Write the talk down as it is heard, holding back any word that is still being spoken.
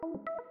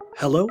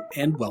Hello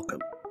and welcome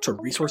to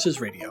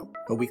Resources Radio,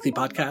 a weekly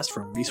podcast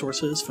from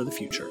Resources for the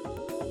Future.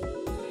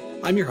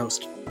 I'm your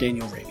host,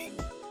 Daniel Ramey.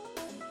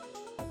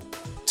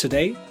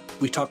 Today,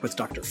 we talk with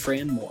Dr.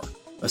 Fran Moore,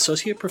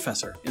 Associate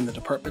Professor in the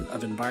Department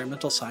of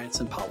Environmental Science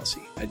and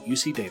Policy at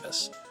UC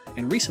Davis,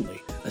 and recently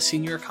a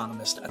Senior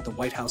Economist at the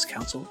White House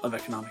Council of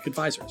Economic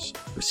Advisors,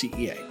 or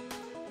CEA.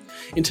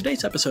 In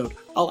today's episode,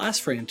 I'll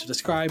ask Fran to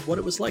describe what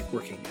it was like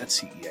working at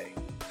CEA.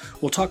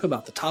 We'll talk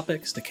about the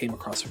topics that came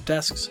across her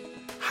desks,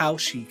 how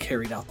she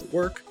carried out the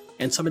work,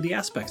 and some of the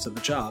aspects of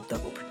the job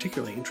that were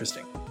particularly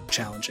interesting,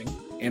 challenging,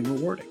 and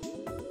rewarding.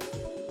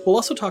 We'll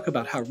also talk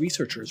about how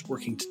researchers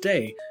working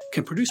today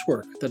can produce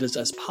work that is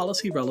as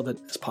policy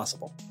relevant as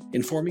possible,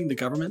 informing the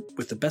government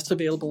with the best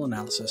available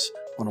analysis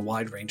on a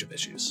wide range of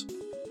issues.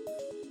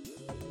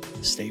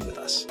 Stay with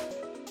us.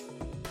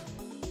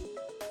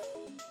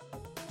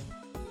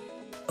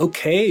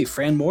 Okay,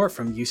 Fran Moore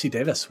from UC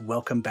Davis,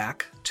 welcome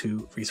back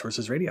to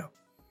Resources Radio.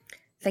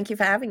 Thank you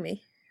for having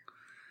me.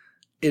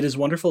 It is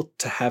wonderful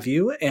to have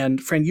you. And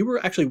Fran, you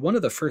were actually one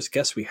of the first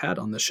guests we had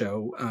on the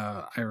show.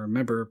 I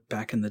remember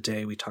back in the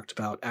day, we talked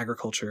about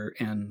agriculture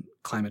and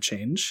climate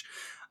change.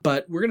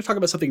 But we're going to talk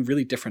about something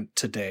really different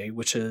today,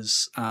 which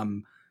is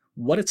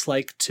what it's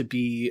like to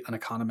be an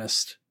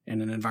economist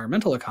and an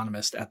environmental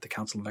economist at the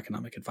Council of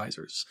Economic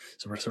Advisors.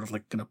 So we're sort of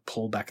like going to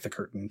pull back the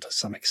curtain to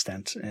some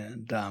extent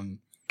and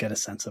get a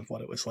sense of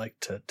what it was like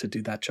to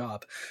do that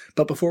job.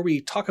 But before we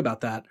talk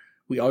about that,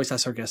 we always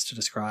ask our guests to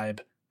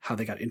describe how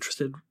they got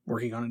interested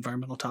working on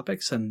environmental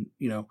topics. And,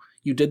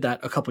 you did that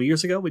a couple of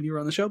years ago when you were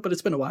on the show, but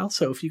it's been a while.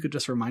 So if you could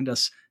just remind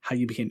us how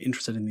you became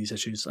interested in these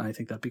issues, I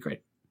think that'd be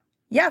great.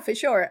 Yeah, for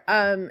sure.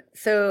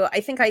 So I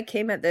think I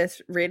came at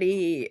this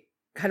really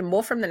kind of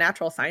more from the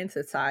natural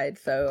sciences side.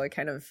 So I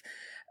kind of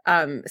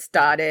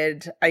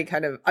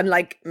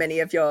unlike many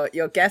of your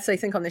guests, I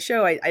think on the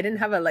show, I didn't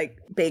have a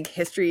big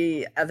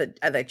history as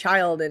a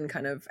child in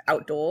kind of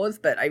outdoors,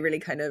 but I really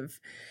kind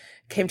of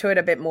came to it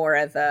a bit more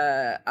as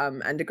a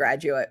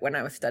undergraduate when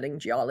I was studying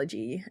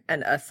geology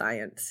and earth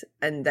science.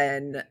 And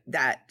then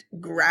that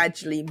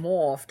gradually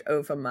morphed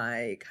over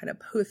my kind of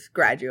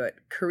postgraduate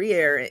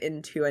career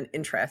into an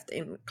interest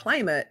in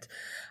climate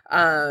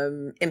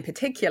in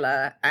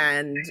particular.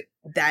 And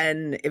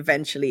then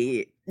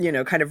eventually,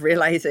 kind of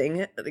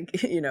realizing,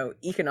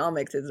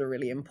 economics is a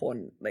really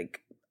important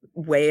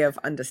way of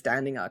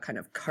understanding our kind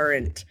of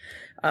current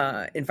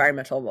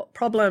environmental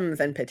problems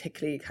and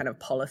particularly kind of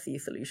policy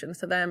solutions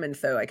to them. And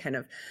so I kind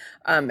of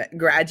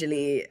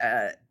gradually,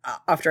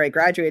 after I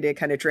graduated,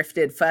 kind of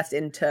drifted first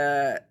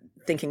into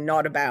thinking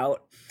not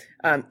about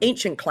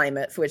ancient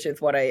climates, which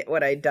is what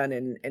I'd done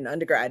in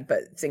undergrad,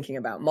 but thinking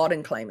about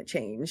modern climate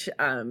change,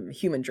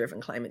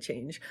 human-driven climate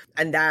change.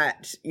 And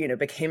that,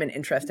 became an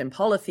interest in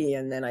policy.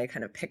 And then I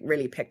kind of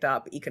really picked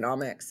up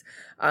economics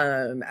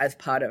as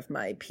part of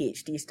my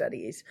PhD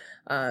studies.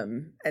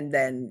 And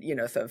then,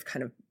 sort of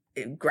kind of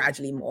it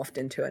gradually morphed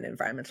into an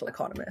environmental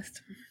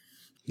economist.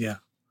 Yeah,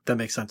 that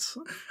makes sense.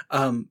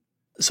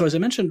 So as I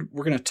mentioned,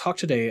 we're going to talk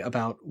today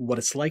about what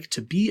it's like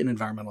to be an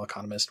environmental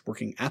economist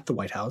working at the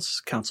White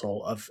House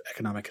Council of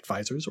Economic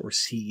Advisors, or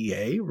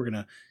CEA. We're going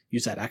to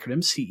use that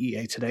acronym,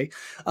 CEA, today.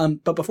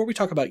 But before we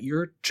talk about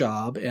your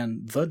job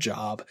and the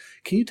job,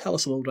 can you tell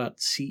us a little about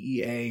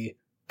CEA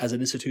as an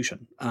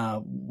institution?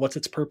 What's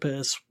its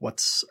purpose?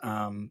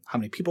 How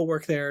many people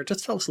work there?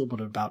 Just tell us a little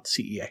bit about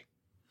CEA.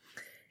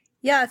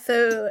 Yeah,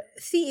 so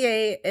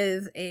CEA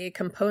is a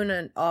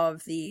component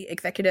of the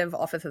Executive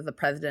Office of the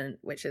President,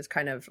 which is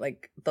kind of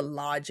like the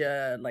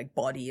larger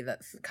body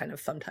that's kind of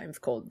sometimes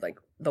called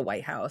the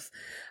White House.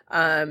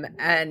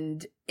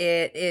 And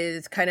it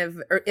is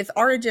its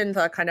origins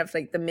are kind of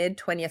the mid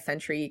 20th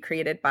century,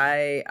 created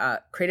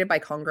by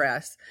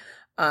Congress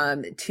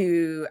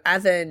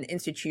as an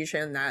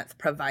institution that's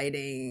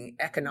providing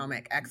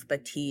economic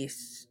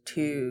expertise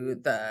to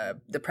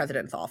the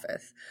president's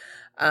office.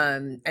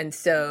 And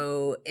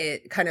so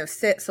it kind of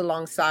sits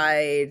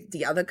alongside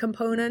the other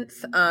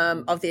components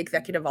of the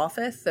executive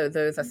office. So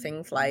those are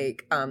things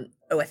like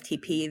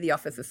OSTP, the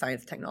Office of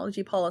Science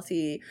Technology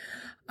Policy,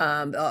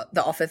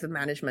 the Office of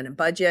Management and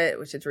Budget,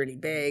 which is really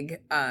big,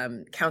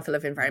 Council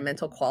of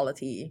Environmental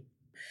Quality.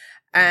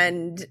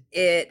 And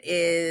it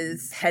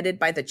is headed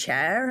by the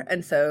chair.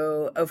 And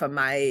so over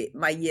my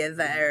year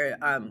there,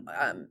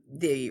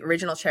 the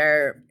original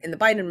chair in the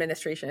Biden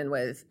administration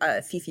was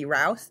Cece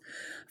Rouse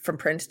from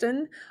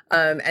Princeton.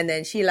 And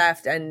then she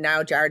left, and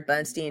now Jared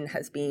Bernstein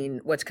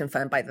was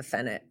confirmed by the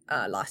Senate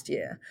last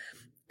year.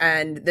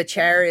 And the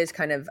chair is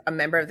kind of a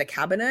member of the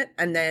cabinet.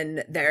 And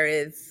then there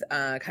is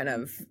kind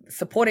of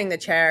supporting the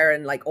chair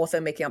and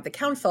also making up the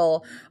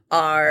council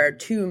are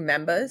two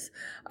members.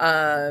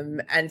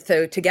 And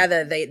so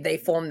together they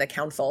form the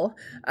council.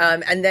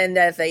 And then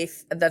there's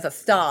a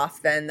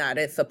staff then that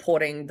is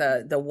supporting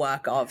the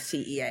work of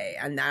CEA.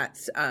 And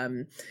that's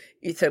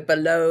so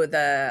below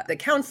the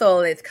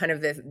council is kind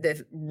of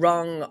this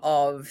rung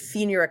of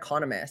senior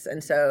economists.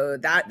 And so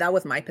that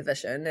was my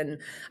position. And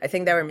I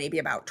think there were maybe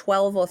about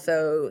 12 or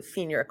so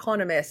senior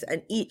economists,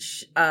 and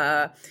each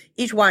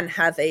one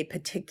has a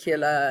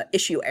particular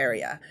issue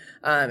area.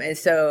 And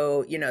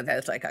so,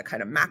 there's like a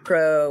kind of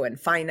macro and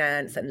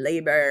finance and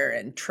labor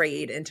and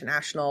trade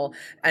international.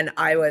 And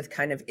I was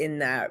kind of in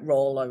that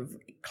role of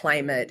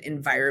climate,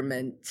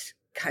 environment,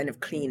 kind of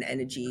clean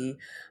energy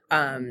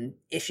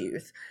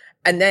issues.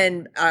 And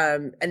then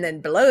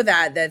below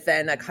that, there's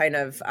then a kind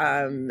of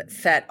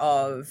set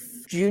of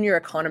junior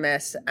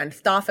economists and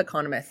staff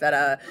economists that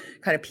are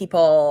kind of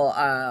people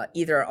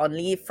either on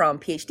leave from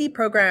PhD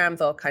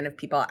programs or kind of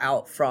people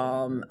out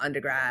from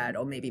undergrad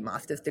or maybe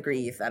master's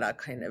degrees that are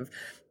kind of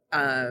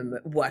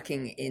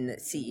working in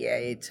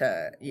CEA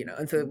to,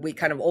 and so we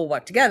kind of all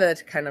work together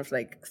to kind of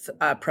like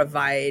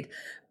provide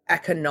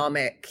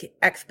economic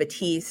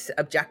expertise,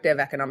 objective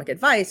economic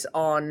advice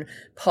on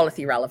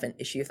policy relevant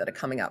issues that are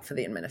coming up for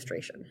the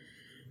administration.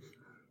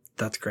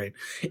 That's great.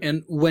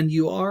 And when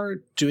you are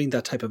doing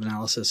that type of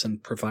analysis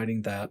and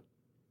providing that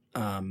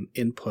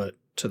input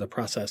to the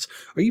process,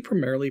 are you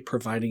primarily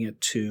providing it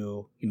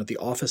to, the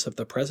office of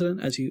the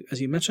president, as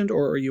you mentioned,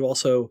 or are you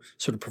also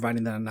sort of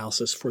providing that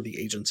analysis for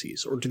the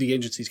agencies, or do the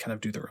agencies kind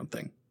of do their own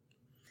thing?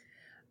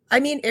 I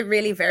mean, it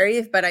really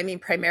varies, but I mean,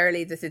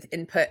 primarily this is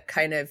input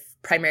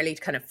primarily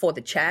for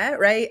the chair,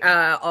 right,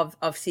 of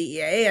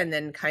CEA, and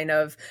then kind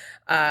of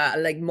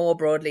like more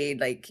broadly,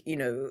 like,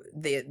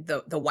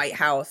 the White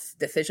House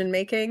decision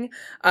making.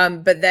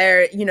 But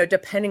there,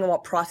 depending on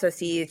what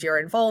processes you're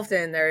involved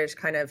in, there is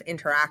kind of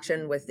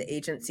interaction with the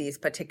agencies,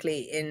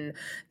 particularly in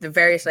the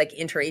various like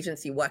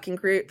interagency working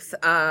groups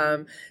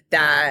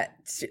that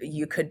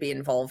you could be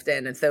involved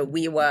in. And so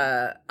we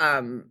were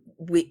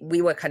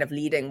kind of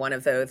leading one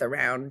of those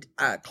around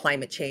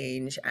climate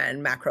change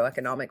and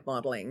macroeconomic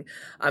modeling.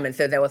 And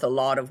so there was a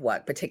lot of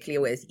work,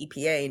 particularly with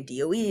EPA and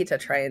DOE, to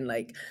try and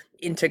like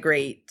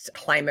integrate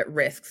climate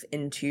risks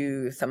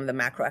into some of the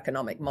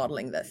macroeconomic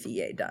modeling that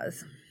CEA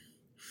does.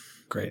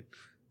 Great.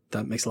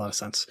 That makes a lot of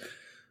sense.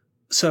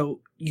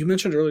 So you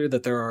mentioned earlier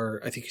that there are,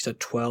 I think you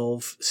said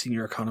 12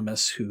 senior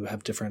economists who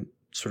have different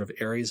sort of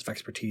areas of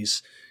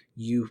expertise,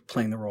 you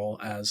playing the role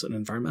as an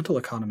environmental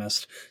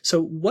economist.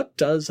 So what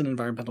does an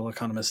environmental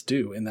economist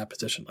do in that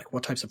position? Like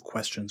what types of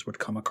questions would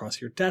come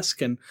across your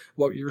desk, and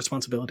what were your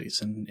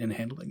responsibilities in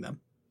handling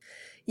them?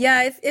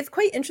 Yeah, it's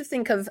quite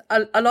interesting because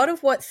a lot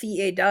of what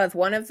CEA does,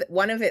 one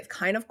of its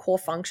kind of core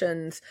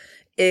functions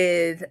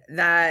is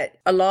that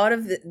a lot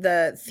of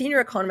the senior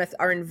economists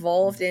are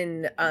involved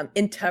in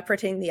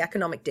interpreting the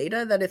economic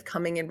data that is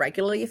coming in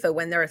regularly. So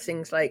when there are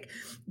things like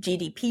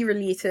GDP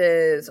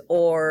releases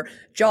or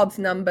jobs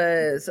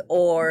numbers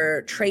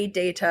or trade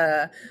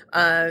data,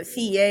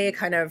 CEA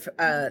kind of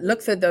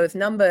looks at those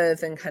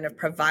numbers and kind of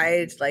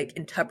provides like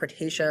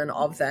interpretation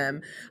of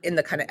them in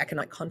the kind of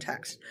economic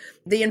context.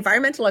 The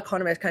environmental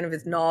economist kind of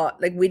is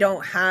not, like, we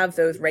don't have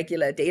those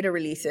regular data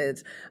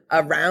releases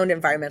around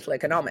environmental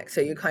economics. So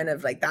you kind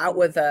of like, that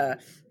was a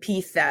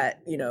piece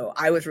that,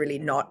 I was really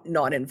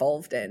not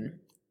involved in.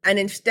 And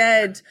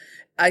instead,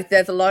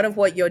 there's a lot of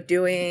what you're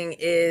doing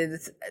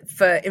is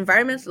for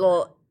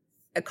environmental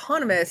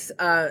economists,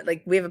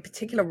 like we have a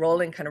particular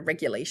role in kind of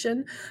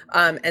regulation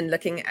and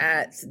looking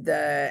at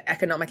the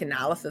economic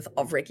analysis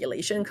of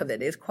regulation, because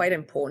it is quite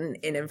important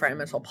in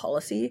environmental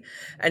policy.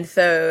 And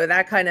so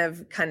that kind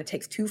of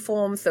takes two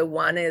forms. So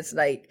one is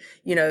like,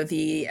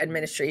 the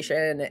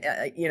administration,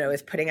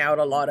 is putting out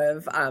a lot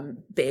of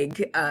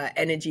big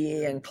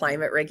energy and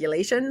climate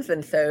regulations.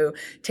 And so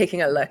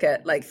taking a look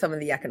at like some of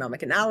the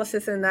economic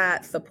analysis in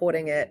that,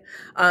 supporting it.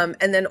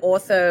 And then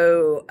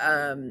also,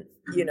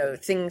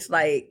 things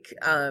like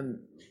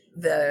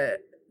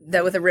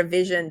there was a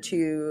revision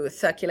to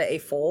Circular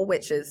A4,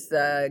 which is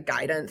the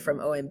guidance from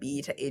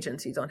OMB to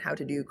agencies on how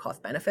to do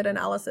cost-benefit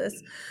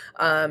analysis.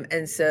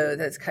 And so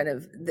that's kind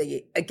of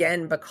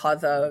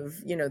because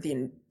of,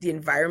 the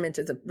environment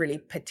is a really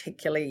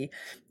particularly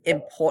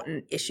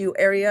important issue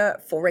area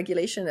for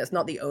regulation. It's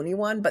not the only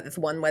one, but it's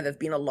one where there's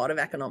been a lot of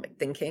economic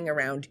thinking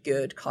around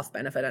good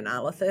cost-benefit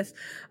analysis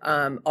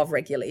of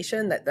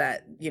regulation, that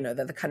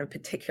there's a kind of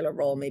particular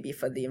role maybe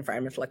for the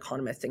environmental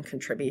economist in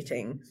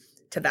contributing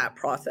to that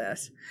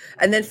process.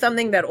 And then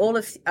something that all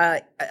of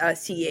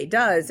CEA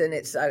does, and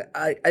it's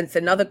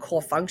another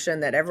core function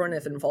that everyone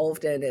is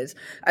involved in, is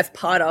as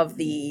part of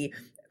the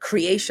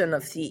creation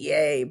of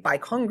CEA by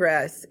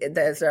Congress,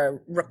 there's a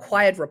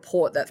required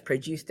report that's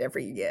produced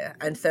every year.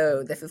 And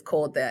so this is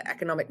called the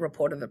Economic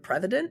Report of the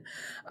President.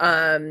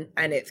 And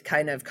it's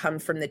kind of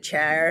comes from the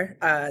chair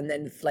and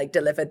then it's like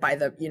delivered by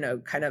the,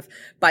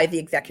 by the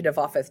executive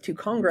office to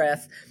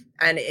Congress.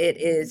 And it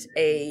is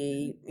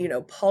a,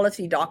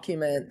 policy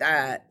document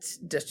that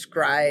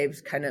describes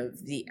kind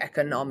of the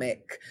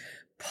economic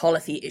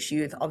policy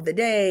issues of the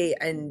day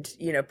and,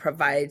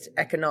 provides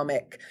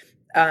economic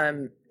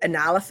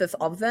analysis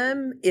of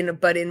them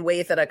but in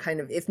ways that are kind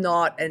of, it's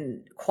not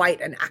quite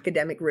an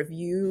academic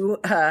review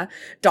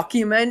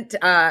document,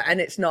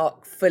 and it's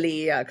not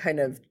fully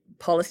kind of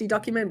policy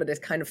document, but it's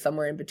kind of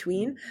somewhere in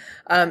between.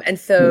 And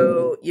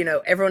so,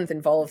 everyone's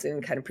involved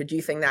in kind of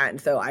producing that.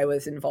 And so I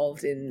was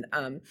involved in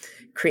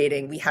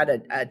we had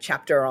a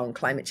chapter on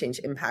climate change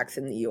impacts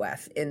in the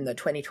US in the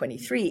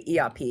 2023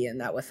 ERP,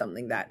 and that was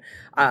something that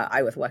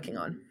I was working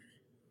on.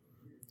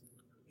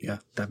 Yeah,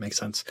 that makes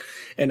sense.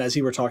 And as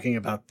you were talking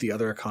about the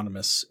other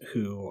economists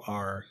who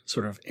are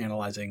sort of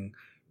analyzing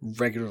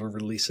regular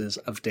releases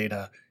of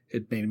data,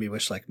 it made me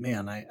wish like,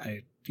 man,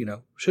 I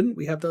shouldn't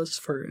we have those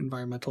for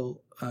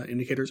environmental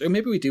indicators? Or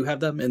maybe we do have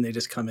them and they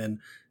just come in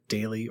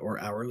daily or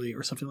hourly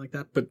or something like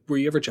that. But were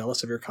you ever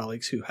jealous of your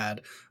colleagues who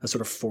had a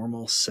sort of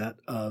formal set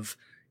of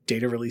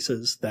data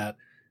releases that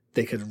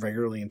they could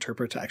regularly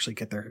interpret to actually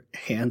get their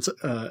hands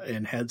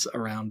and heads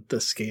around the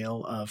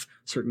scale of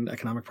certain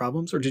economic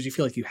problems? Or did you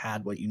feel like you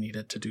had what you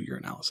needed to do your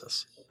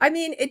analysis? I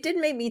mean, it did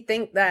make me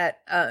think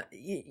that,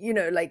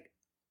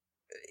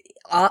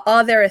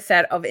 are there a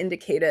set of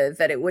indicators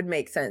that it would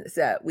make sense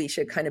that we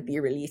should kind of be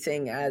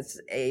releasing as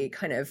a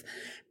kind of,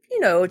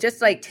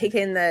 just like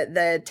taking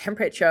the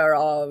temperature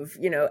of,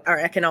 our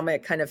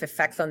economic kind of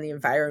effects on the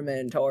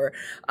environment, or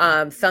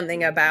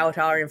something about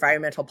our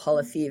environmental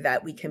policy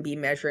that we can be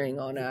measuring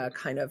on a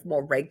kind of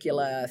more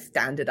regular,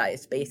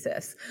 standardized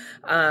basis.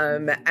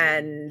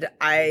 And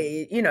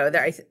I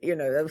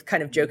was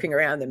kind of joking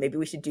around that maybe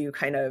we should do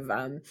kind of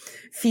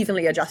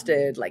seasonally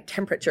adjusted like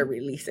temperature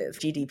releases,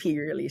 GDP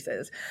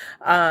releases,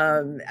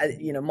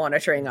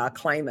 monitoring our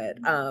climate.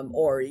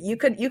 Or you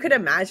could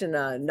imagine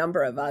a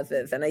number of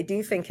others. And I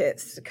do think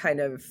it's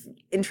kind of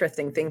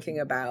interesting thinking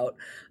about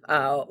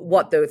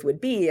what those would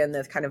be, and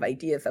there's kind of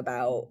ideas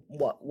about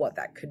what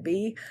that could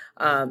be.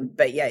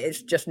 But yeah,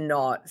 it's just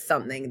not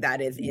something that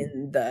is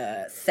in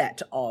the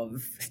set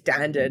of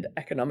standard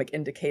economic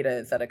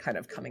indicators that are kind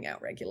of coming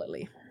out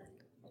regularly.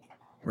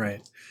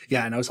 Right.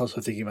 Yeah. And I was also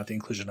thinking about the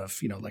inclusion of,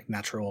 like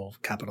natural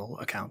capital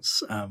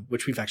accounts,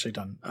 which we've actually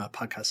done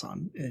podcasts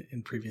on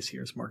in previous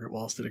years. Margaret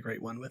Walls did a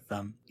great one with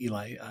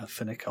Eli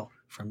Finnickel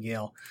from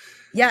Yale.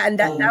 Yeah, and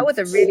that was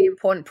a really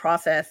important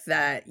process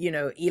that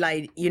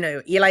Eli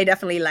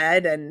definitely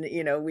led, and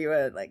we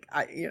were like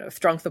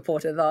strong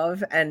supporters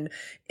of, and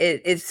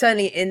it's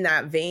certainly in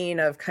that vein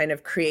of kind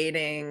of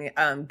creating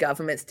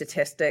government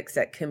statistics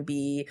that can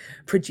be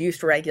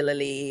produced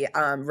regularly,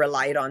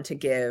 relied on to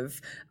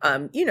give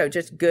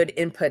just good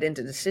input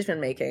into decision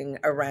making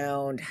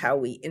around how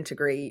we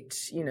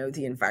integrate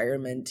the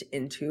environment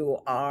into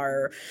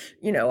our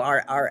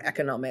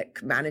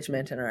economic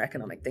management and our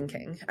economic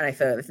thinking. And I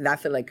feel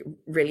that's a like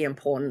really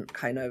important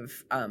kind of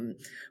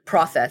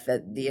process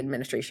that the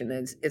administration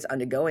is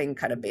undergoing,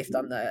 kind of based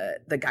on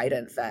the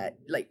guidance that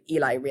like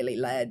Eli really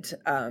led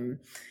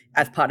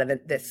as part of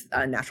this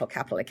natural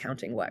capital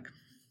accounting work.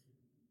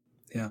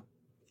 Yeah,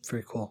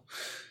 very cool.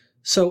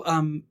 So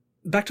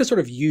back to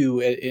sort of you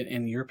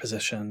in your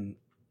position.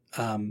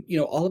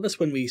 All of us,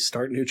 when we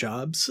start new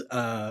jobs,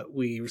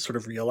 we sort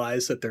of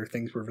realize that there are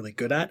things we're really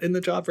good at in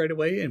the job right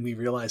away. And we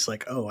realize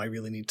like, oh, I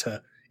really need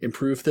to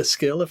improve this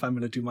skill if I'm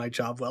going to do my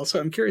job well. So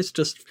I'm curious,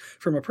 just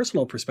from a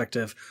personal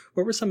perspective,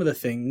 what were some of the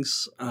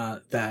things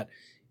that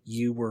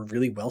you were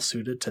really well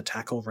suited to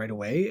tackle right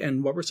away?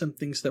 And what were some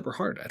things that were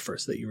hard at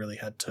first that you really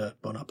had to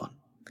bone up on?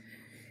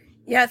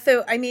 Yeah.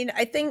 So, I mean,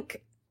 I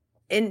think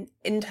in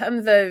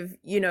terms of,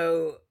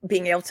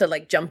 being able to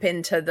like jump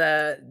into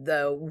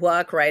the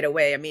work right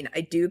away, I mean, I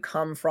do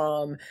come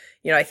from,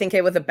 I think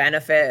it was a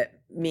benefit,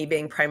 me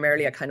being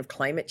primarily a kind of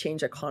climate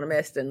change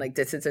economist, and like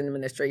this is an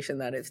administration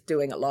that is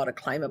doing a lot of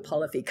climate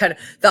policy. Kind of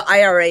the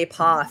IRA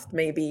passed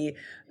maybe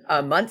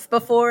months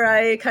before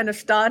I kind of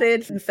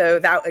started, and so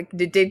that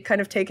it did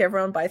kind of take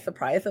everyone by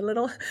surprise a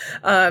little,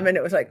 and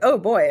it was like, oh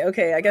boy,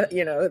 okay, I guess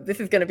this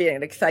is going to be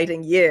an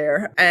exciting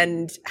year.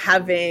 And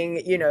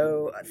having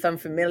some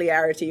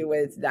familiarity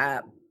with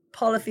that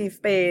policy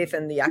space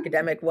and the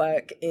academic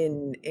work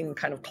in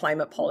kind of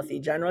climate policy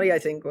generally, I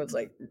think was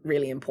like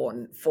really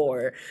important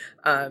for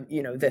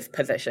this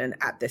position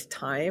at this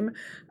time.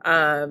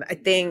 I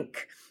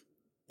think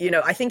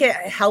it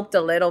helped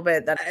a little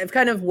bit that I've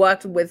kind of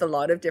worked with a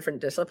lot of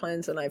different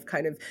disciplines, and I've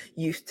kind of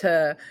used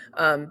to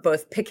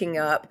both picking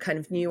up kind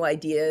of new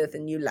ideas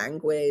and new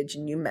language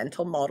and new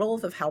mental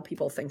models of how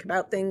people think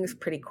about things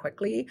pretty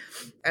quickly.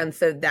 And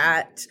so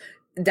that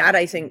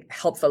I think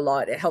helps a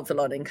lot. It helps a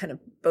lot in kind of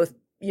both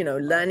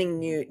learning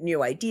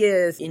new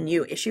ideas in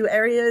new issue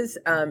areas,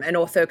 and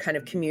also kind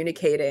of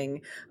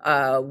communicating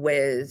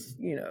with,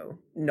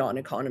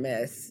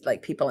 non-economists,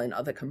 like people in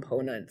other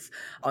components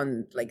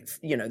on like,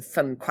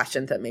 some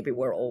questions that maybe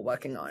we're all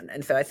working on.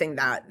 And so I think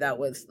that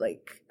was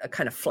like a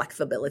kind of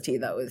flexibility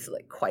that was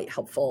like quite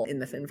helpful in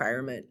this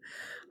environment.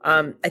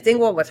 I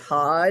think what was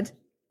hard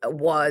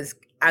was,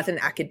 as an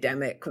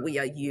academic, we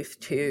are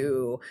used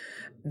to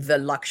the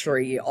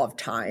luxury of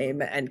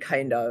time and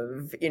kind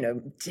of,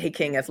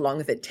 taking as long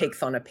as it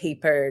takes on a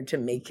paper to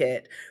make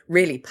it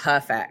really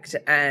perfect.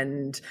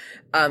 And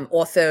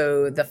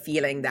also the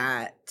feeling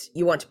that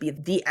you want to be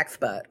the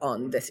expert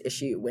on this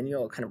issue when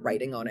you're kind of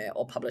writing on it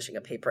or publishing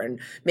a paper, and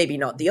maybe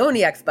not the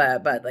only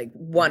expert, but like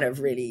one of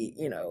really,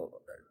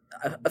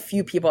 a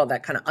few people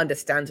that kind of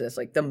understands this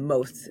like the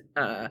most,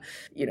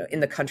 in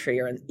the country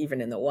or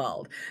even in the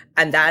world.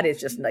 And that is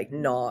just like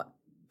not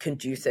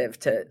conducive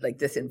to like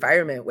this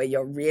environment where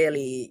you're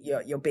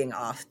being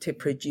asked to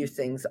produce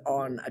things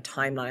on a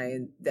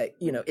timeline that,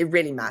 it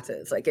really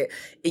matters. Like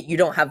you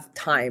don't have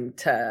time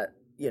to,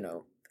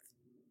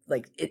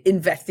 like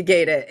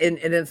investigate it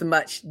in as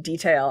much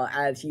detail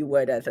as you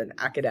would as an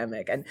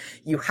academic, and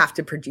you have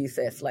to produce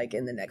this like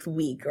in the next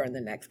week or in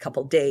the next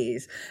couple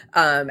days,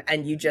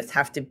 and you just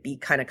have to be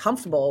kind of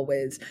comfortable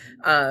with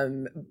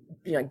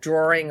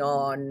drawing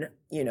on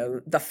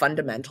the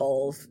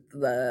fundamentals,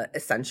 the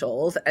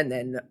essentials, and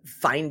then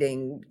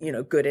finding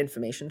good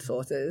information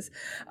sources,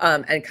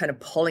 and kind of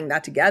pulling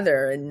that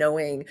together and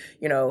knowing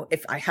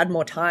if I had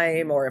more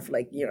time, or if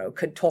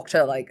could talk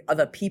to like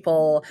other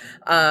people,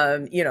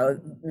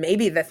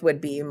 maybe this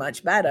would be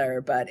much better,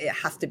 but it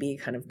has to be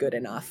kind of good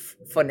enough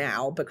for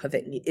now because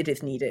it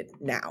is needed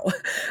now.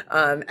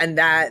 And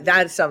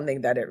that's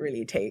something that it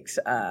really takes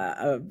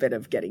a bit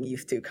of getting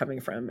used to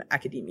coming from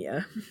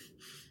academia.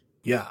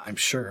 Yeah, I'm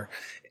sure.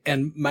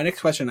 And my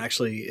next question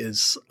actually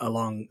is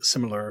along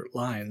similar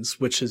lines,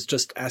 which is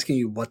just asking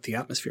you what the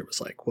atmosphere was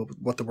like,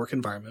 what the work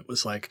environment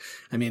was like.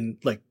 I mean,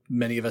 like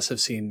many of us have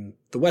seen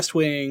The West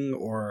Wing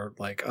or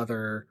like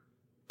other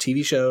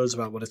TV shows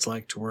about what it's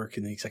like to work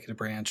in the executive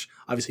branch.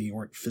 Obviously, you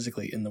weren't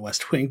physically in the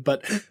West Wing,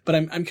 but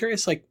I'm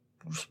curious, like,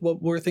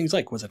 what were things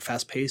like? Was it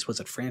fast paced? Was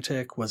it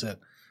frantic? Was it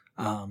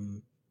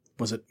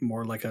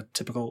more like a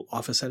typical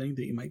office setting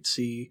that you might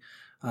see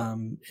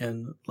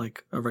in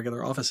like a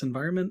regular office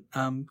environment?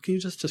 Can you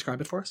just describe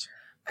it for us?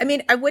 I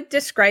mean, I would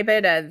describe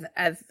it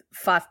as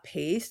fast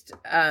paced,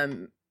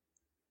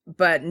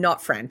 but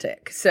not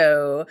frantic.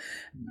 So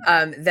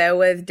there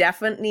was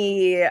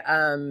definitely,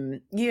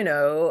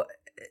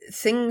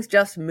 things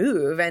just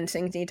move and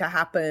things need to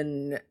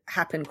happen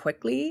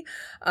quickly.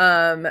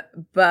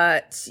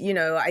 But,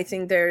 I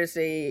think there's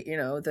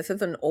this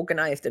is an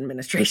organized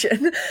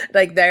administration.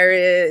 Like there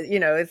is,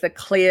 it's a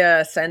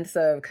clear sense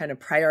of kind of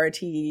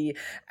priority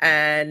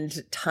and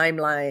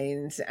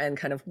timelines and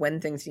kind of when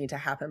things need to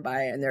happen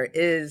by. And there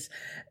is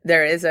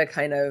a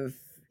kind of,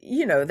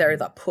 there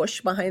is a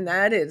push behind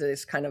that. It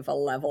is kind of a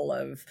level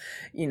of,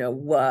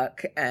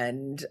 work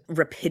and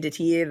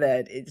rapidity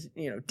that is,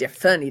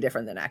 certainly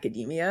different than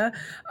academia.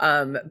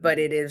 But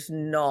it is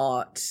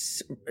not,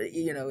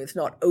 it's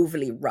not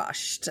overly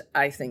rushed,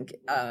 I think,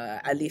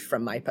 at least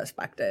from my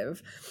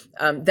perspective.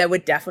 There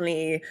would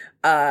definitely,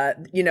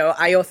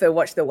 I also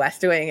watched The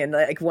West Wing, and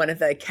like one of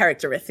the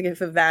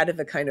characteristics of that is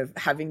the kind of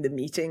having the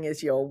meeting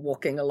as you're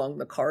walking along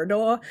the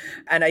corridor.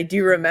 And I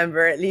do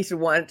remember at least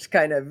once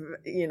kind of,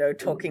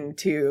 talking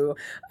to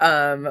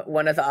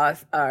one of our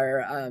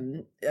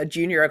a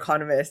junior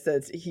economist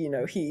that he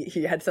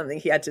had something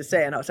he had to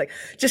say, and I was like,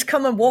 just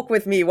come and walk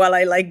with me while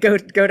I like go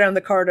down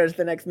the corridor to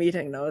the next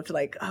meeting. And I was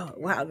like, oh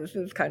wow, this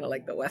is kind of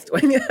like The West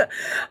Wing.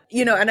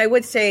 And I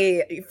would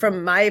say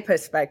from my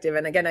perspective,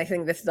 and again I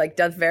think this like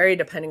does vary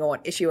depending on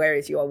what issue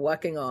areas you are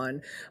working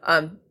on,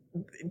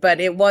 but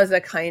it was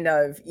a kind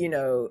of in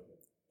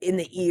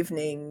the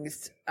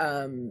evenings,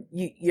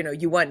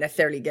 you weren't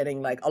necessarily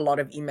getting like a lot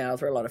of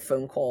emails or a lot of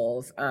phone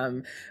calls,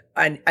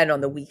 and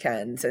on the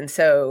weekends. And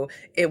so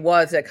it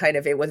was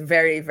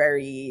very,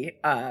 very,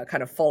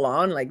 kind of full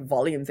on, like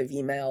volumes of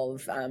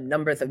emails,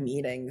 numbers of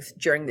meetings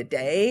during the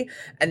day.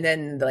 And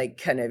then like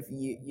kind of,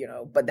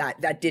 but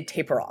that did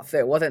taper off. So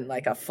it wasn't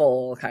like a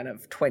full kind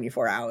of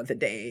 24 hours a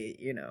day,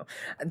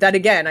 that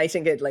again, I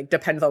think it like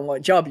depends on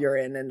what job you're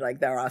in. And like,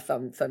 there are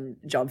some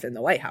jobs in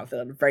the White House that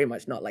are very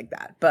much not like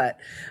that. But,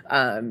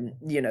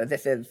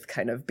 this is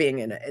kind of being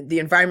in the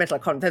environmental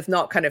economy. There's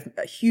not kind of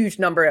a huge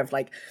number of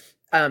like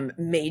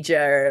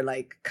major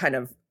like kind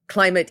of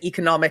climate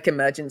economic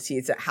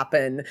emergencies that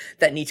happen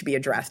that need to be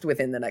addressed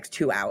within the next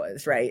 2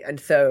 hours, right? And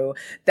so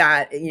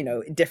that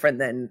different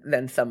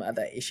than some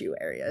other issue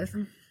areas.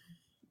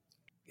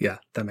 Yeah,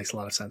 that makes a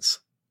lot of sense.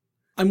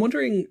 I'm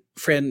wondering,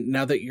 Fran,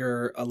 now that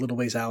you're a little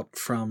ways out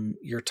from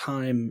your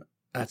time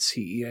at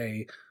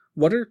CEA,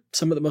 what are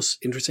some of the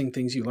most interesting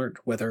things you learned,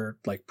 whether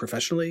like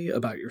professionally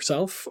about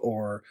yourself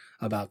or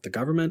about the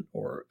government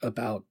or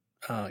about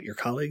your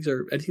colleagues,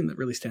 or anything that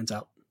really stands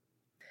out?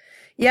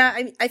 Yeah,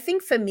 I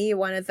think for me,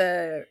 one of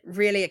the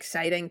really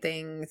exciting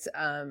things,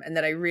 and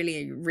that I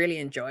really, really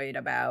enjoyed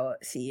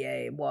about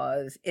CEA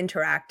was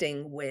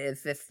interacting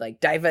with this like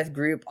diverse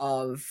group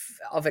of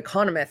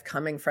economists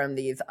coming from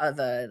these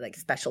other like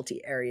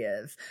specialty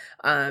areas.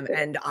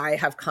 And I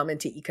have come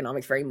into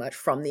economics very much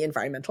from the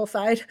environmental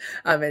side.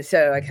 And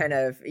so I kind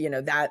of,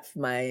 that's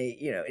my,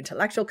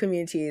 intellectual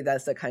community.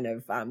 That's the kind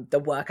of the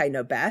work I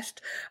know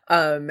best.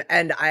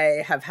 And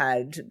I have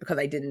had, because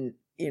I didn't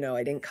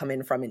come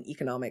in from an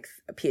economics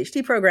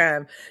PhD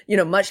program,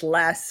 much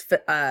less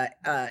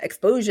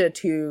exposure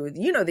to,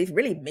 these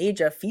really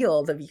major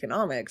fields of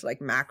economics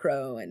like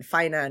macro and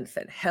finance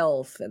and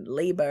health and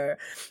labor.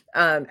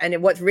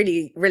 And what's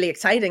really, really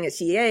exciting at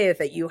CEA is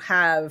that you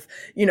have,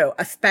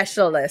 a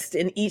specialist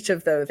in each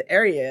of those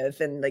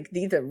areas. And like,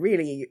 these are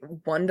really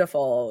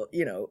wonderful,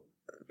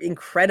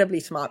 incredibly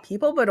smart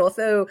people, but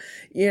also,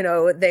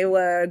 they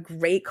were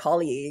great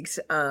colleagues,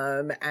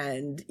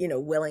 and,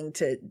 willing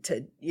to,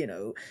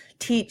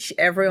 teach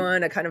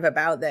everyone a kind of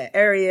about their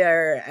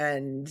area.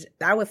 And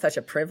that was such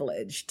a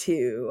privilege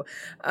to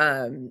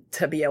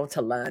be able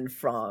to learn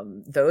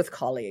from those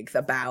colleagues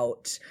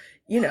about,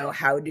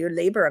 how do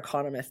labor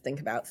economists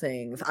think about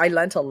things? I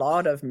learned a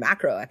lot of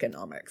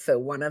macroeconomics. So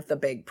one of the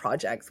big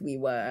projects we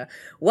were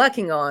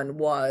working on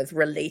was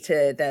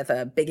related. There's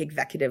a big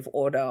executive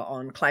order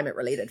on climate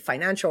related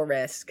financial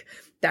risk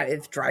that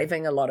is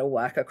driving a lot of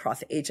work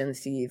across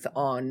agencies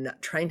on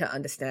trying to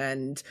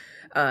understand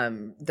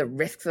the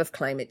risks of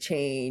climate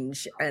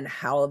change and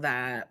how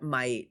that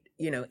might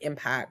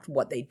impact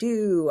what they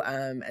do,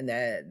 and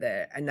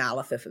the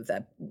analysis of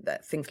the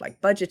things like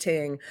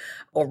budgeting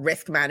or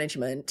risk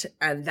management.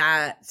 And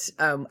that,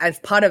 as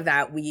part of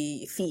that,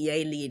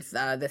 CEA leads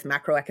this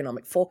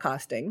macroeconomic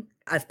forecasting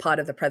as part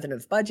of the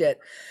president's budget.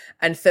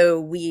 And so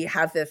we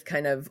have this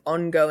kind of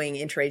ongoing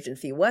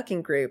interagency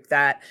working group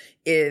that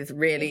is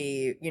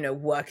really,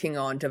 working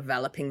on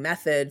developing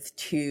methods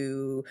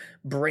to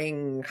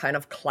bring kind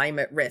of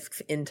climate risks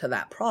into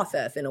that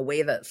process in a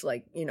way that's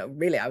like,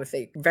 really, I would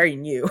say very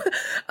new.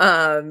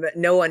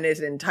 No one is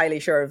entirely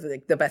sure of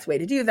the best way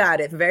to do that.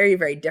 It's very,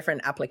 very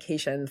different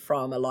applications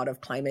from a lot of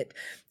climate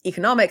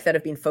economics that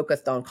have been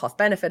focused on cost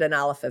benefit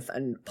analysis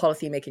and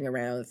policymaking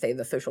around, say,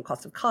 the social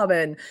cost of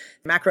carbon.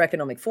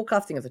 Macroeconomic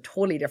forecasting is a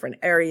totally different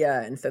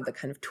area. And so the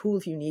kind of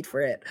tools you need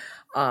for it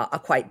are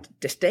quite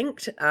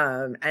distinct.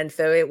 And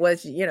so it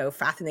was,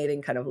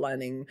 fascinating kind of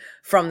learning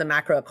from the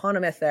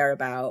macroeconomists there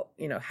about,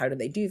 how do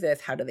they do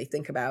this? How do they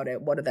think about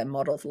it? What do their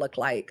models look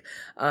like?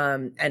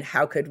 And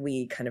how could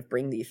we kind of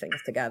bring these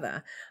things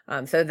together?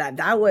 So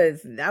that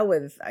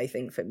was, I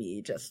think, for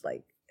me, just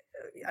like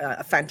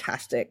a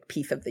fantastic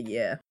piece of the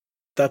year.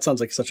 That sounds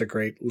like such a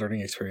great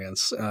learning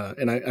experience.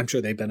 And I'm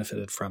sure they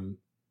benefited from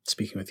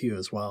speaking with you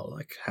as well,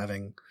 like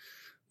having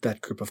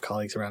that group of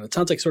colleagues around. It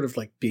sounds like sort of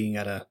like being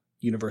at a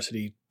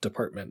university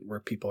department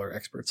where people are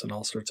experts in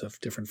all sorts of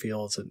different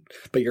fields,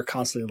 but you're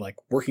constantly like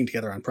working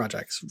together on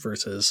projects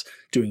versus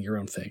doing your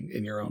own thing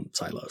in your own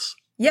silos.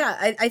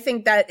 Yeah, I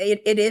think that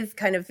it is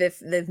kind of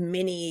this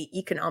mini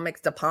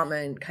economics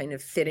department kind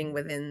of sitting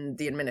within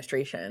the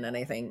administration. And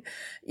I think,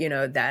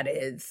 that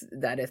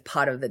is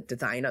part of the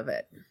design of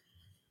it.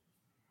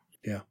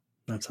 Yeah,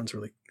 that sounds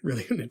really,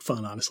 really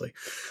fun, honestly.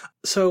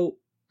 So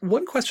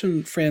one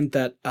question, Fran,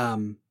 that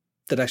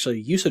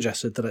actually you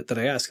suggested that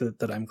I asked,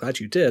 that I'm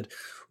glad you did,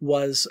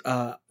 was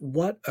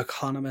what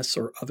economists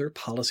or other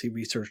policy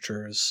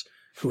researchers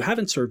who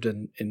haven't served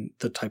in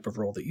the type of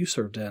role that you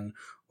served in,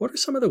 what are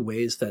some of the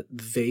ways that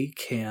they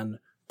can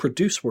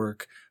produce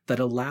work that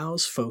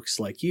allows folks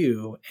like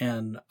you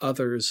and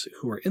others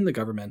who are in the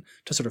government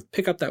to sort of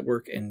pick up that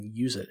work and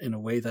use it in a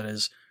way that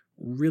is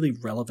really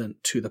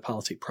relevant to the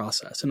policy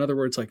process? In other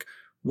words, like,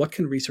 what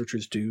can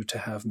researchers do to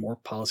have more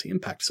policy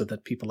impact so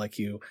that people like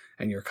you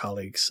and your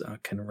colleagues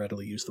can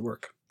readily use the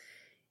work?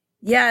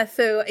 Yeah,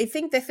 so I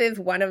think this is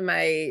one of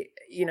my,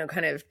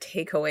 kind of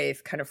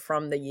takeaways kind of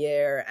from the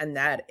year. And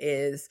that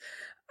is,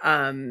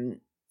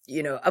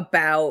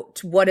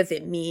 about what does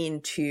it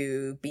mean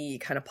to be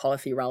kind of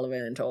policy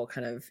relevant or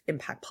kind of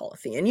impact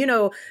policy. And,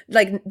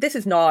 like, this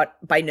is not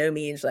by no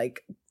means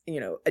like,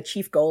 a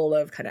chief goal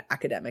of kind of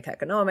academic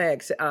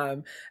economics,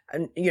 and,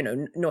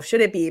 nor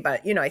should it be.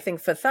 But, I think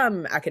for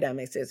some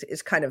academics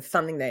is kind of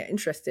something they're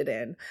interested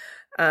in.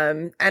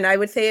 And I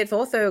would say it's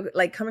also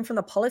like coming from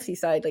the policy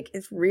side, like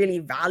it's really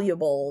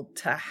valuable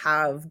to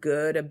have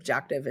good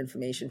objective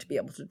information to be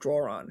able to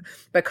draw on,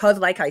 because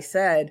like I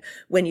said,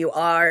 when you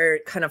are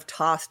kind of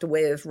tasked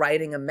with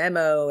writing a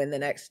memo in the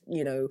next,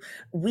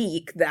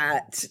 week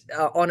that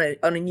on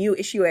a new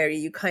issue area,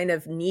 you kind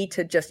of need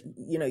to just,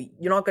 you're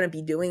not going to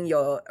be doing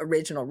your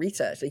original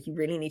research. Like you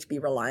really need to be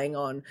relying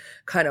on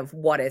kind of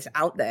what is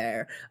out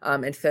there.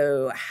 And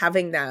so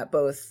having that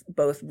both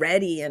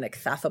ready and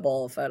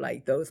accessible for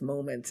like those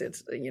moments,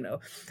 it's,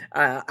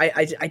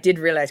 I did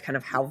realize kind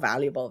of how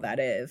valuable that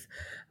is.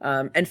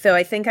 And so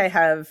I think I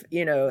have,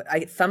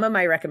 some of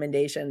my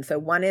recommendations. So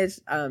one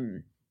is,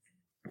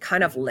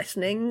 kind of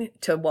listening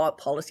to what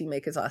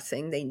policymakers are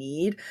saying they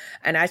need.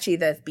 And actually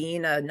there's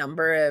been a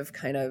number of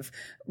kind of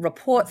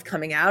reports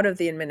coming out of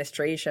the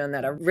administration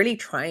that are really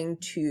trying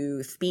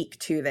to speak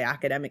to the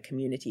academic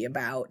community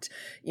about,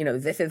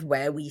 this is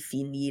where we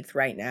see needs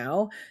right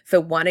now. So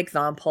one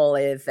example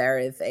is there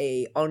is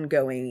a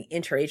ongoing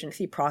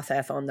interagency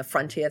process on the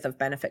frontiers of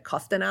benefit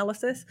cost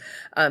analysis.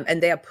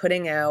 And they are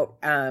putting out,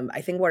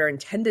 I think what are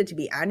intended to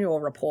be annual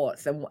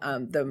reports.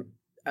 And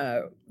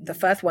the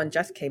first one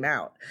just came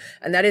out,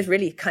 and that is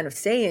really kind of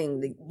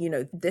saying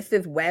that, this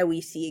is where we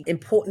see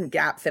important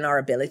gaps in our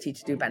ability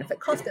to do benefit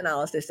cost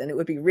analysis, and it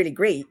would be really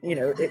great,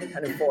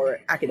 kind of for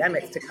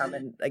academics to come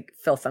and like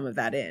fill some of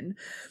that in.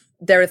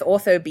 There has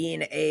also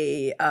been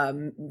a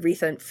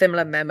recent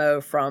similar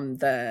memo from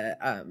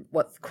the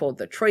what's called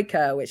the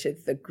Troika, which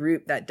is the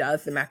group that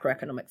does the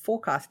macroeconomic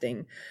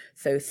forecasting.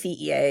 So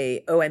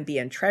CEA, OMB,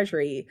 and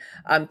Treasury,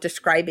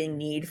 describing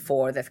need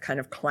for this kind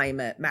of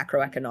climate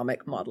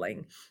macroeconomic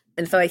modeling.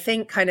 And so I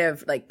think kind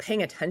of like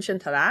paying attention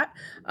to that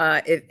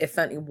is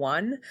certainly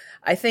one.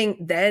 I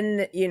think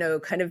then,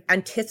 kind of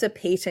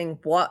anticipating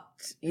what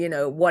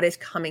is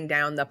coming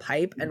down the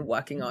pipe and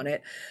working on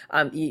it.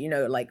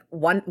 Like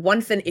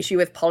once an issue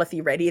is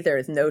policy ready, there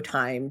is no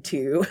time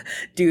to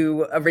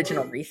do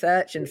original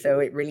research. And so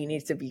it really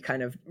needs to be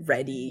kind of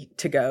ready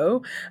to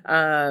go.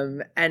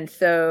 And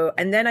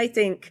then I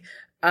think,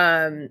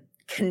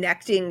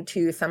 connecting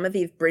to some of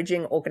these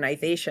bridging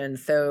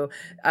organizations. So,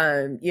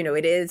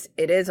 it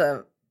is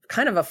a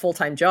kind of a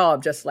full-time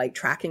job, just like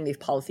tracking these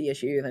policy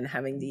issues and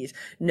having these,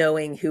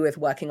 knowing who is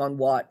working on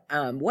what,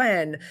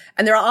 when.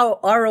 And there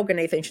are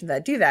organizations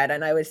that do that.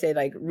 And I would say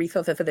like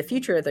Resources for the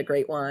Future is a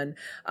great one.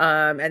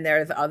 And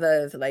there's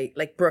others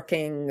like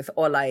Brookings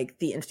or like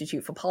the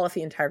Institute for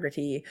Policy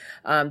Integrity,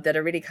 that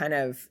are really kind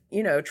of,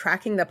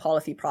 tracking the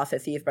policy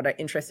processes, but are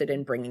interested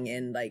in bringing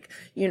in like,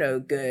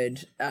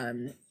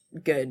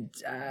 good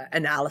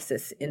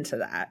analysis into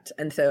that.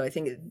 And so I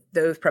think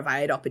those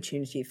provide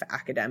opportunities for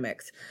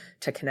academics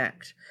to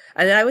connect.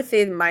 And then I would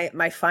say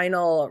my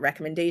final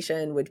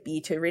recommendation would be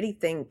to really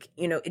think,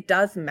 it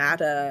does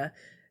matter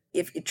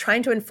if you're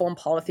trying to inform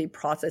policy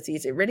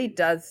processes, it really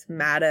does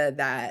matter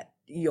that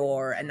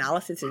your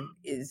analysis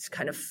is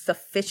kind of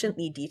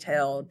sufficiently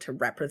detailed to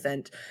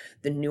represent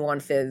the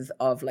nuances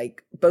of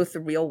like both the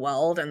real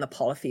world and the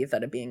policies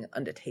that are being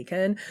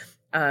undertaken.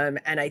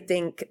 And I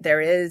think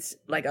there is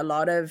like a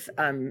lot of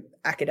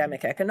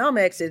academic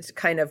economics is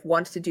kind of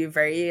wants to do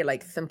very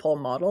like simple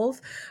models.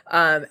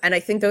 And I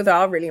think those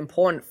are really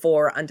important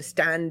for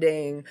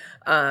understanding,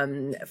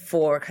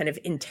 for kind of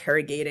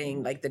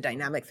interrogating like the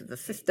dynamics of the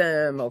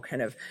system or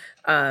kind of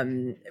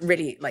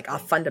really like our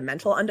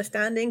fundamental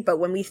understanding. But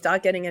when we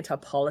start getting into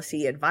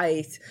policy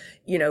advice,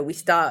 we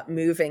start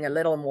moving a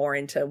little more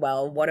into,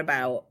 well, what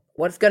about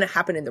what's going to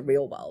happen in the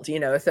real world,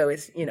 so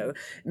it's,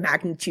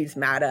 magnitudes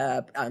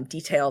matter,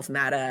 details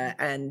matter.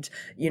 And,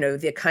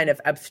 the kind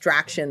of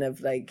abstraction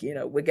of like,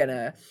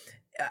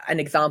 an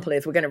example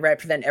is we're going to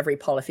represent every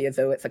policy as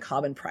though it's a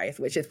carbon price,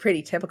 which is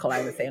pretty typical,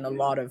 I would say, in a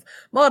lot of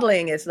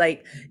modeling. Is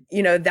like,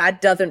 that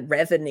doesn't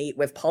resonate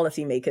with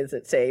policymakers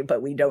that say,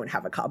 but we don't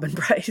have a carbon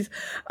price.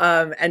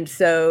 And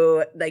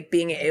so like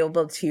being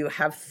able to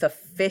have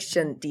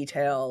sufficient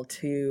detail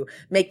to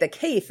make the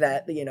case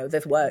that,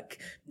 this work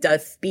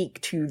does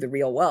speak to the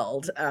real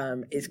world,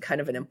 is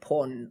kind of an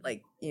important,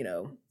 like,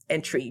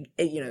 entry,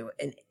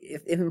 and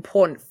is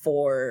important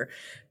for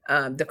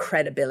the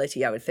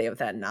credibility, I would say, of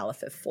that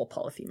analysis for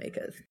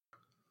policymakers.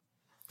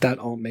 That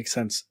all makes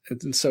sense.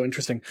 It's so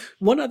interesting.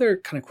 One other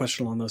kind of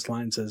question along those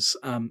lines is,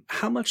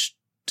 how much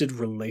did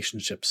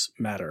relationships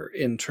matter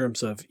in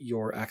terms of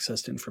your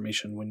access to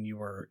information when you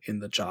were in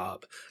the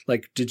job?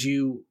 Like, did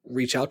you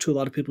reach out to a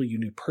lot of people you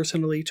knew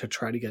personally to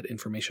try to get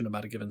information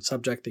about a given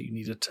subject that you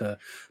needed to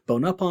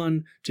bone up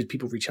on? Did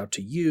people reach out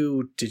to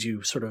you? Did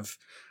you sort of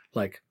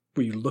like,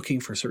 were you looking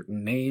for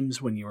certain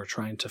names when you were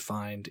trying to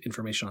find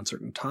information on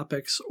certain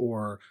topics,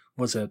 or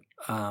was it,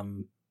 I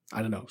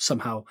don't know,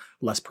 somehow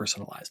less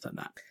personalized than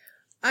that?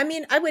 I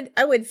mean,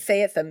 I would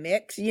say it's a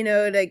mix,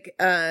 like,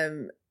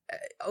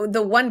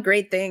 the one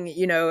great thing,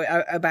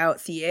 about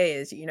CA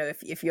is,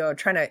 if you're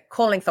trying to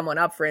calling someone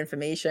up for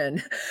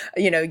information,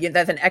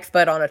 there's an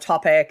expert on a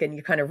topic and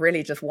you kind of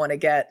really just want to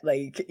get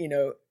like,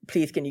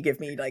 please, can you give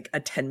me like a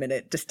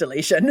 10-minute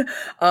distillation,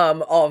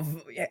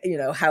 of,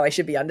 how I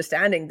should be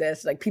understanding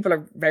this? Like people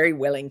are very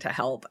willing to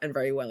help and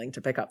very willing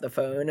to pick up the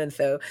phone. And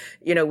so,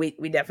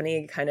 we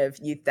definitely kind of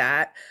use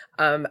that.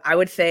 I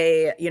would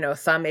say,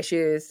 some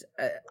issues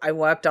I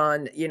worked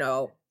on,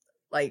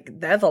 like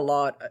there's a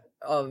lot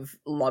of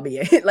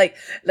lobbying, like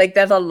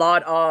there's a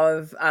lot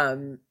of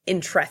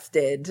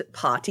interested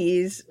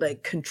parties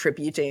like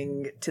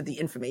contributing to the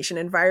information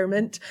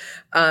environment,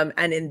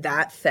 and in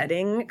that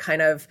setting,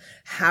 kind of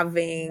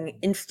having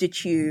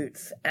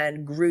institutes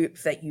and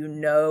groups that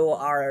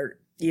are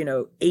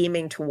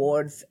aiming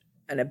towards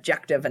an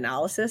objective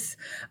analysis,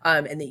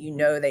 and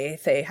that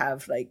they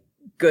have like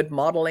good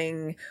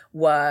modeling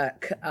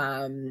work,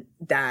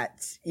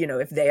 that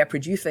if they are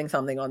producing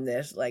something on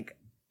this, like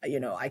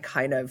I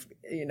kind of,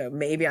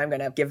 maybe I'm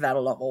going to give that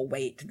a lot more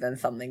weight than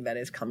something that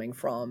is coming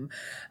from,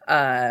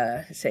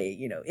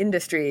 say,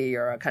 industry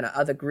or kind of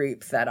other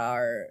groups that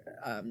are,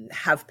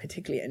 have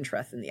particular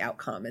interest in the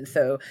outcome. And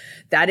so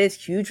that is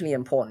hugely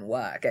important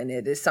work. And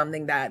it is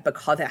something that,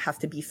 because it has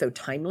to be so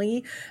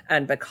timely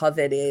and because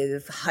it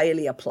is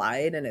highly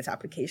applied in its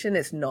application,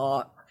 it's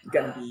not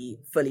going to be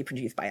fully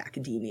produced by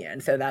academia.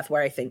 And so that's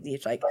where I think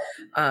these like,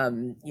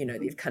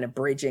 these kind of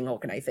bridging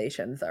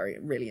organizations are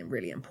really,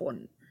 really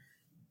important.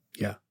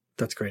 Yeah,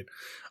 that's great.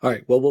 All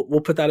right. Well, we'll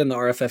put that in the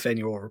RFF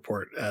annual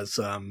report as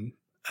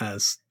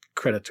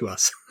credit to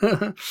us.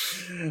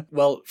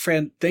 Well,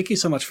 Fran, thank you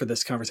so much for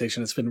this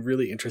conversation. It's been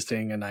really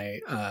interesting. And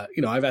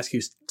I've asked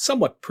you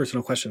somewhat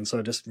personal questions, so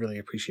I just really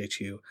appreciate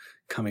you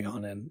coming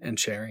on and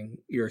sharing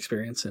your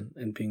experience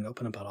and being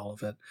open about all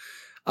of it.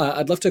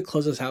 I'd love to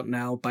close us out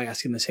now by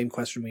asking the same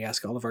question we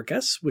ask all of our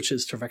guests, which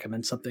is to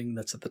recommend something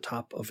that's at the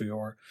top of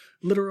your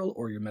literal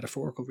or your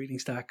metaphorical reading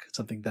stack,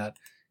 something that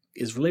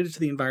is related to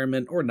the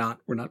environment or not.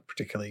 We're not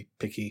particularly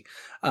picky.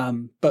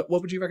 But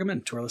what would you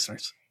recommend to our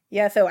listeners?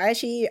 Yeah, so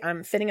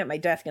I'm sitting at my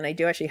desk and I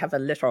do actually have a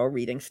literal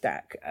reading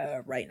stack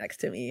right next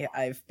to me.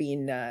 I've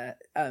been, I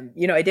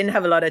didn't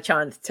have a lot of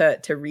chance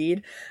to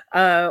read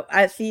at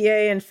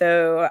CEA, and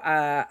so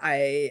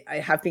I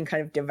have been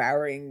kind of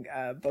devouring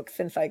books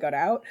since I got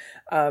out.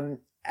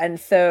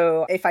 And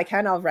so if I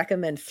can, I'll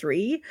recommend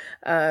 3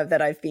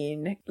 that I've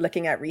been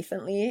looking at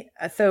recently.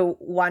 So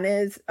one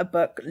is a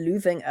book,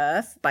 Losing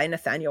Earth by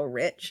Nathaniel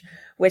Rich,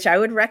 which I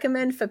would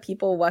recommend for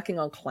people working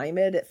on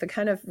climate. It's a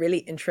kind of really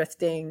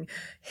interesting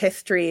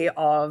history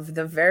of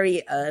the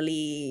very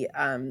early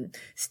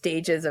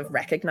stages of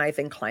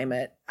recognizing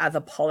climate as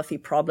a policy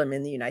problem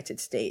in the United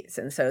States.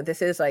 And so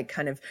this is like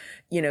kind of,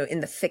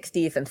 in the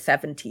 60s and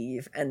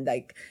 70s, and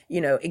like,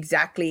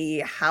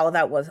 exactly how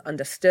that was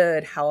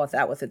understood, how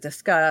that was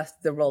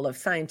discussed, the role of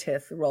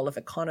scientists, the role of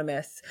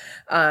economists,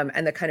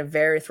 and the kind of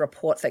various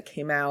reports that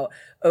came out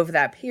over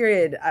that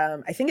period.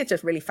 I think it's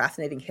just really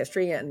fascinating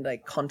history and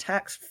like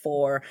context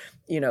for,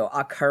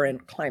 our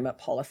current climate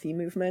policy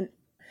movement.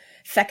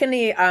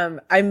 Secondly,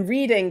 I'm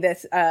reading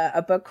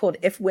a book called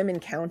If Women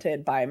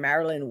Counted by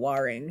Marilyn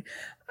Waring.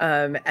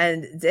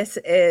 And this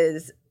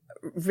is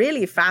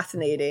really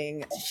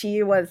fascinating.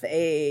 She was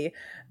a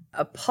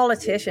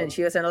politician.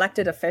 She was an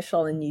elected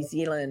official in New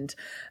Zealand.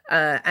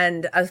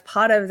 And as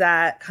part of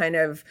that kind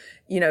of,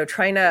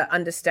 trying to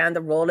understand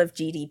the role of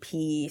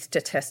GDP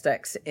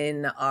statistics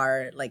in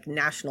our like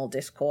national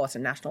discourse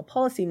and national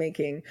policy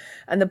making.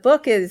 And the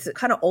book is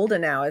kind of older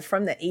now. It's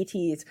from the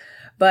 80s,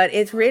 but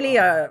it's really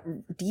a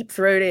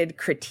deep-throated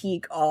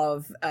critique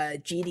of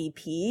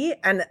GDP.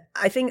 And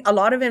I think a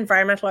lot of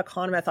environmental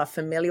economists are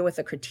familiar with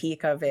the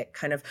critique of it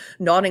kind of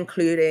not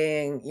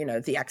including,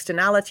 the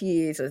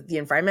externalities, or the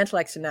environmental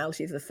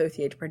externalities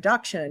associated with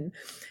production.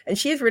 And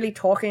she's really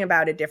talking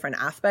about a different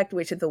aspect,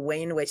 which is the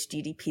way in which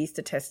GDP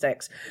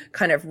statistics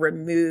kind of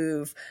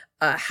remove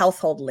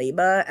household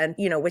labor, and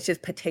which is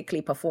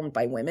particularly performed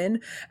by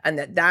women, and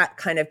that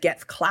kind of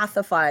gets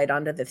classified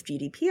under this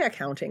GDP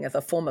accounting as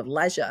a form of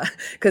leisure,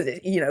 because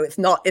it's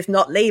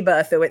not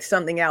labor, so it's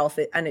something else,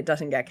 and it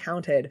doesn't get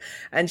counted.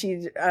 And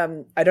she's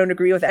I don't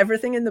agree with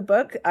everything in the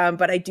book,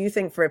 but I do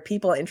think for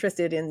people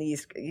interested in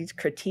these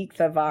critiques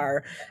of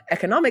our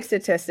economic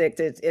statistics,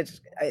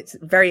 it's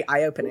very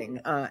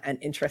eye-opening and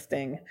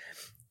interesting.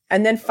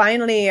 And then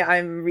finally,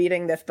 I'm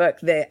reading this book,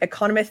 The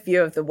Economist's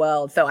View of the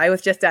World. So I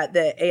was just at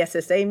the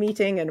ASSA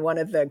meeting, and one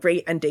of the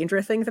great and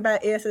dangerous things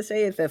about ASSA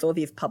is there's all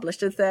these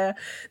publishers there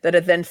that are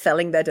then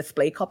selling their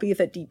display copies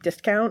at deep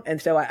discount. And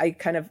so I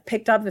kind of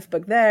picked up this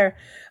book there.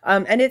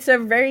 And it's a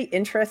very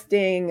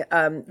interesting,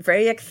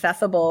 very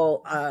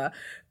accessible,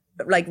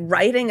 like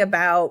writing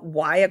about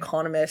why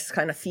economists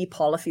kind of see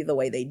policy the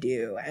way they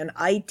do. And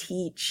I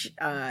teach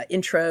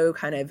intro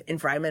kind of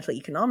environmental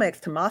economics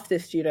to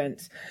master's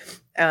students.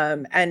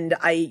 And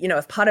I,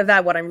 as part of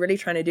that, what I'm really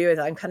trying to do is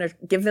I'm kind of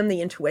give them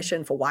the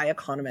intuition for why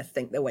economists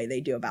think the way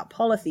they do about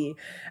policy.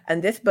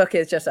 And this book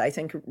is just, I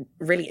think,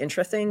 really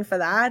interesting for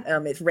that.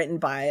 It's written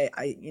by,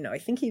 I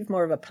think he's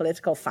more of a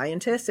political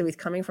scientist, so he's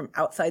coming from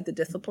outside the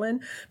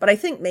discipline, but I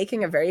think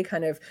making a very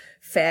kind of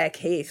fair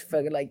case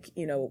for like,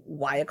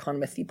 why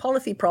economists see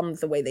policy problems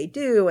the way they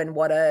do, and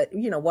what are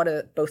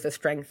both the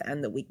strengths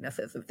and the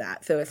weaknesses of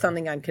that. So it's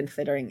something I'm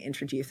considering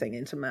introducing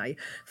into my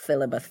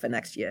syllabus for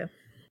next year.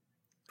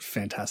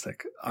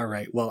 Fantastic. All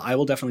right. Well, I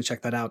will definitely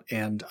check that out,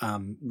 and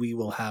we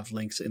will have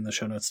links in the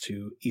show notes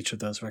to each of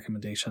those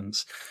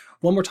recommendations.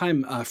 One more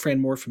time, Fran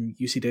Moore from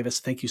UC Davis,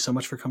 thank you so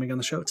much for coming on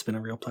the show. It's been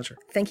a real pleasure.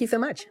 Thank you so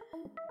much.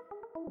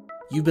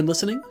 You've been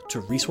listening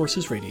to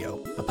Resources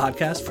Radio, a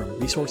podcast from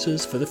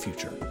Resources for the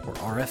Future, or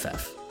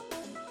RFF.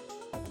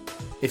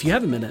 If you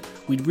have a minute,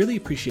 we'd really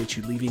appreciate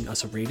you leaving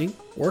us a rating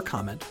or a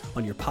comment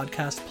on your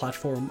podcast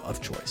platform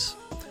of choice.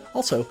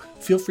 Also,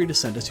 feel free to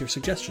send us your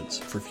suggestions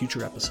for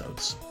future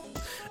episodes.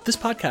 This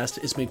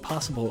podcast is made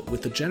possible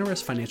with the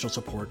generous financial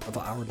support of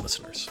our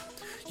listeners.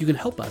 You can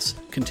help us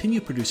continue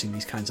producing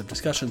these kinds of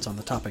discussions on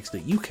the topics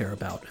that you care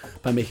about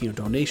by making a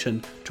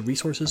donation to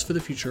Resources for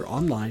the Future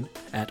online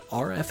at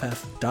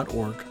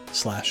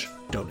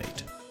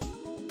rff.org/donate.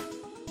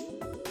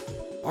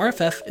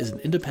 RFF is an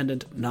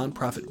independent,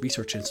 nonprofit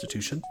research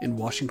institution in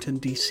Washington,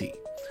 D.C.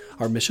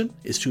 Our mission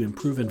is to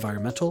improve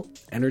environmental,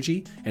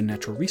 energy, and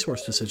natural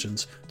resource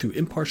decisions through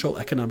impartial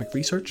economic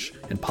research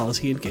and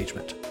policy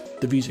engagement.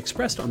 The views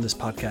expressed on this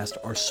podcast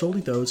are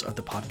solely those of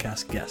the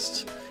podcast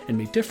guests and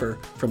may differ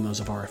from those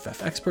of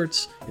RFF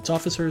experts, its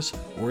officers,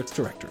 or its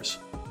directors.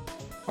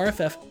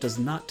 RFF does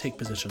not take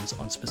positions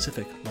on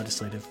specific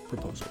legislative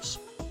proposals.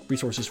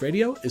 Resources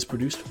Radio is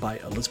produced by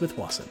Elizabeth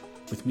Wasson,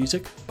 with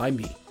music by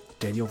me,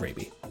 Daniel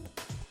Raby.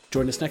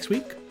 Join us next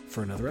week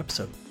for another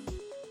episode.